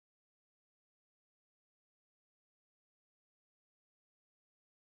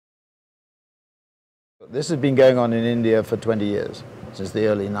This has been going on in India for 20 years, since the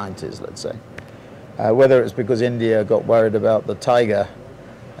early 90s, let's say. Whether it's because India got worried about the tiger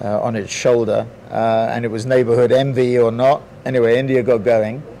on its shoulder and it was neighborhood envy or not. Anyway, India got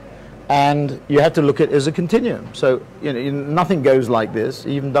going. And you have to look at it as a continuum. So, nothing goes like this.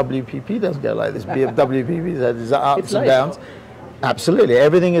 Even WPP doesn't go like this. WPP has ups and downs. Absolutely.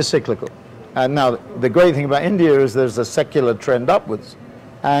 Everything is cyclical. And now, the great thing about India is there's a secular trend upwards.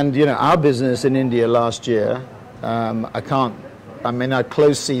 And, our business in India last year, a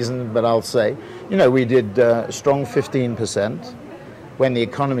close season, but I'll say, we did strong 15% when the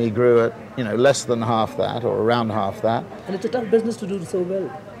economy grew at, less than half that or around half that. And it's a tough business to do so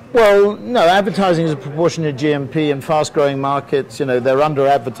well. Well, no, advertising is a proportionate GMP in fast-growing markets. They're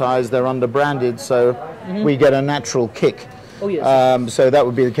under-advertised, they're under-branded, so we get a natural kick. Oh, yes. So that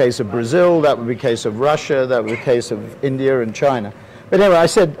would be the case of Brazil, that would be the case of Russia, that would be the case of India and China. But anyway, I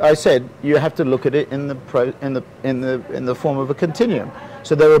said you have to look at it in the form of a continuum.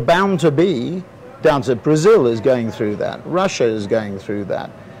 So there are bound to be down to Brazil is going through that, Russia is going through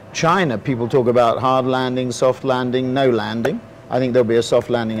that, China. People talk about hard landing, soft landing, no landing. I think there'll be a soft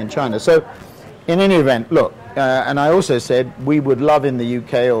landing in China. So, in any event, look, and I also said we would love in the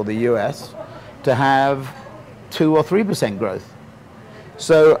UK or the US to have 2 or 3% growth.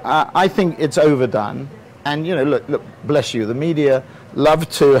 So I think it's overdone. And look, bless you, the media love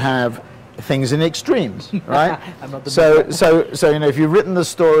to have things in extremes, right? So if you've written the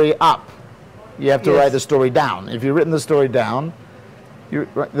story up, you have to write the story down. If you've written the story down,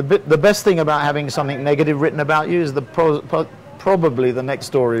 the best thing about having something negative written about you is probably the next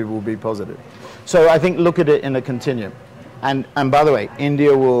story will be positive. So I think look at it in a continuum. And by the way,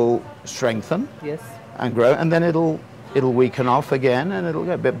 India will strengthen and grow, and then it'll weaken off again, and it'll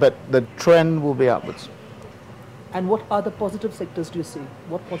go. But the trend will be upwards. And what are the positive sectors do you see?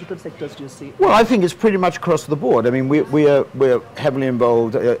 What positive sectors do you see? Well, I think it's pretty much across the board. I mean, we're heavily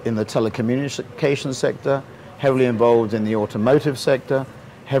involved in the telecommunications sector, heavily involved in the automotive sector,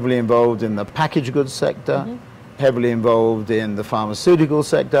 heavily involved in the packaged goods sector, heavily involved in the pharmaceutical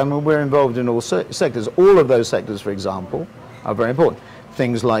sector. I mean, we're involved in all sectors. All of those sectors, for example, are very important.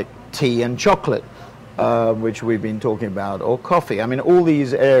 Things like tea and chocolate, which we've been talking about, or coffee. I mean, all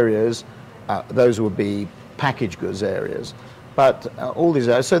these areas, those would be packaged goods areas. But all these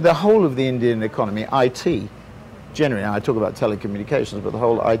areas, so the whole of the Indian economy, IT, generally, I talk about telecommunications, but the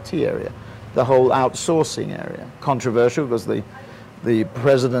whole IT area, the whole outsourcing area, controversial because the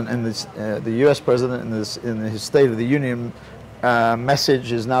president and the U.S. president in his State of the Union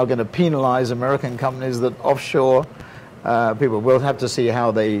message is now going to penalize American companies that offshore people. We'll have to see how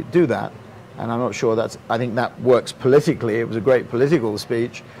they do that, and I'm not sure I think that works politically. It was a great political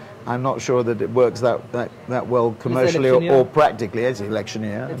speech. I'm not sure that it works that well commercially or practically. It's election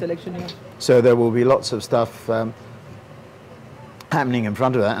year. It's election year. So there will be lots of stuff happening in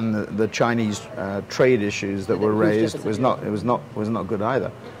front of that, and the Chinese trade issues that were raised was not good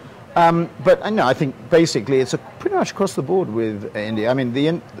either. But I think basically it's pretty much across the board with India. I mean,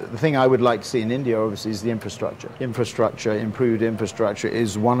 the thing I would like to see in India obviously is the infrastructure. Improved infrastructure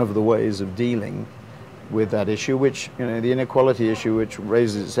is one of the ways of dealing with that issue, which the inequality issue, which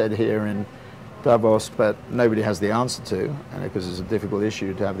raises its head here in Davos, but nobody has the answer to, because it's a difficult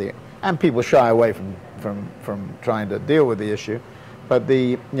issue to have and people shy away from trying to deal with the issue. But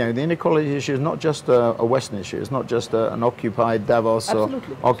the inequality issue is not just a Western issue. It's not just an occupied Davos or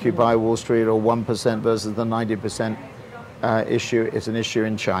occupy Wall Street or 1% versus the 90% issue. It's an issue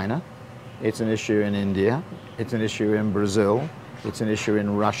in China. It's an issue in India. It's an issue in Brazil. It's an issue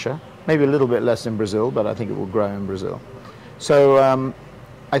in Russia. Maybe a little bit less in Brazil, but I think it will grow in Brazil. So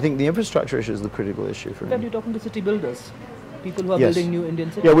I think the infrastructure issue is the critical issue for India. You're talking to city builders, people who are building new Indian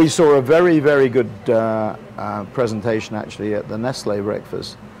cities. Yeah, we saw a very, very good presentation actually at the Nestle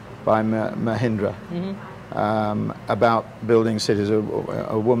breakfast by Mahindra about building cities. A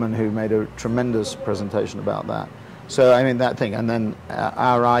woman who made a tremendous presentation about that. So I mean that thing, and then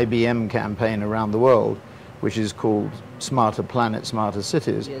our IBM campaign around the world, which is called Smarter Planet, Smarter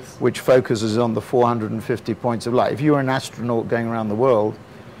Cities, which focuses on the 450 points of light. If you were an astronaut going around the world,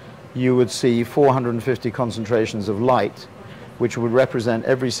 you would see 450 concentrations of light, which would represent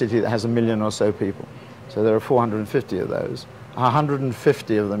every city that has 1 million or so people. So there are 450 of those.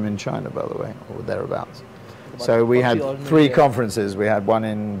 150 of them in China, by the way, or thereabouts. So we had 3 conferences. We had one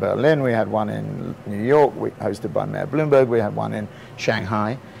in Berlin, we had one in New York, hosted by Mayor Bloomberg, we had one in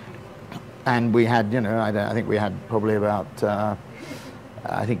Shanghai. And we had, I think we had probably about,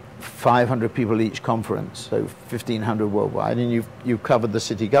 500 people each conference, so 1,500 worldwide, and you've covered the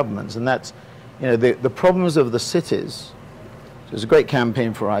city governments, and that's, the problems of the cities It's a great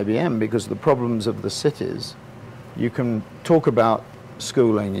campaign for IBM because the problems of the cities, you can talk about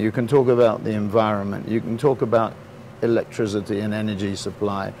schooling, you can talk about the environment, you can talk about electricity and energy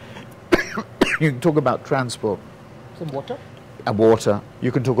supply, you can talk about transport. Some water? Water.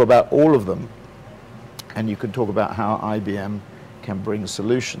 You can talk about all of them, and you can talk about how IBM can bring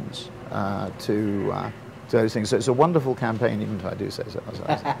solutions to those things. So it's a wonderful campaign, even if I do say so.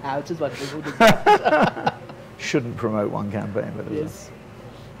 Which is wonderful. Shouldn't promote one campaign, but yes.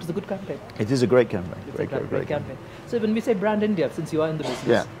 It's a good campaign. It is a great campaign. It's great campaign. So when we say Brand India, since you are in the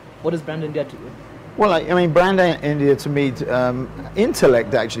business, what is Brand India to you? Well, I mean, Brand India to me,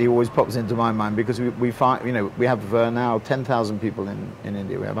 intellect actually always pops into my mind because we find, we have now 10,000 people in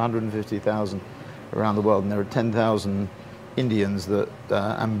India. We have 150,000 around the world, and there are 10,000 Indians that,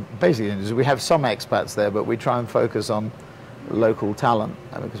 and basically we have some expats there, but we try and focus on local talent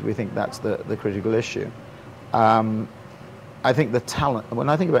because we think that's the critical issue. I think the talent, when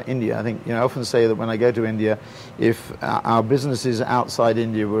I think about India, I think, I often say that when I go to India, if our businesses outside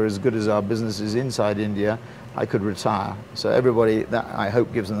India were as good as our businesses inside India, I could retire. So everybody, that I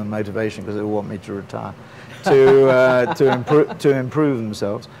hope gives them the motivation because they want me to retire, to improve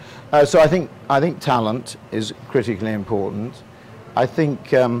themselves. So I think talent is critically important. I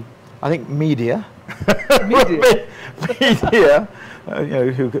think media, media,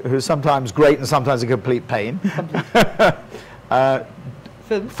 who's sometimes great and sometimes a complete pain.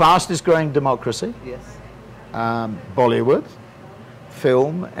 Fastest growing democracy. Yes. Bollywood,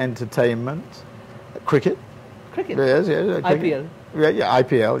 film, entertainment, cricket. Cricket. Yes, IPL. Yeah,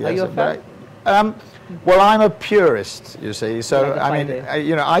 IPL. Yes. Are you a fan? Well, I'm a purist, you see. So I mean,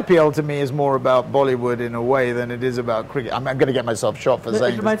 IPL to me is more about Bollywood in a way than it is about cricket. I'm going to get myself shot for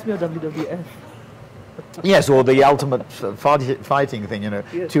saying. It reminds me of WWF. Yes, or the ultimate fighting thing.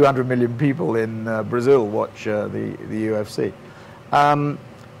 Yes. 200 million people in Brazil watch the UFC.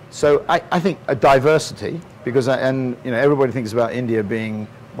 So I think a diversity, because everybody thinks about India being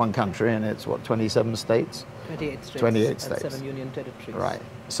one country, and it's what, 27 states. 28 states. 28 states. And 7 union territories. Right.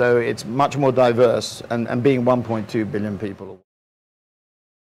 So it's much more diverse, and being 1.2 billion people.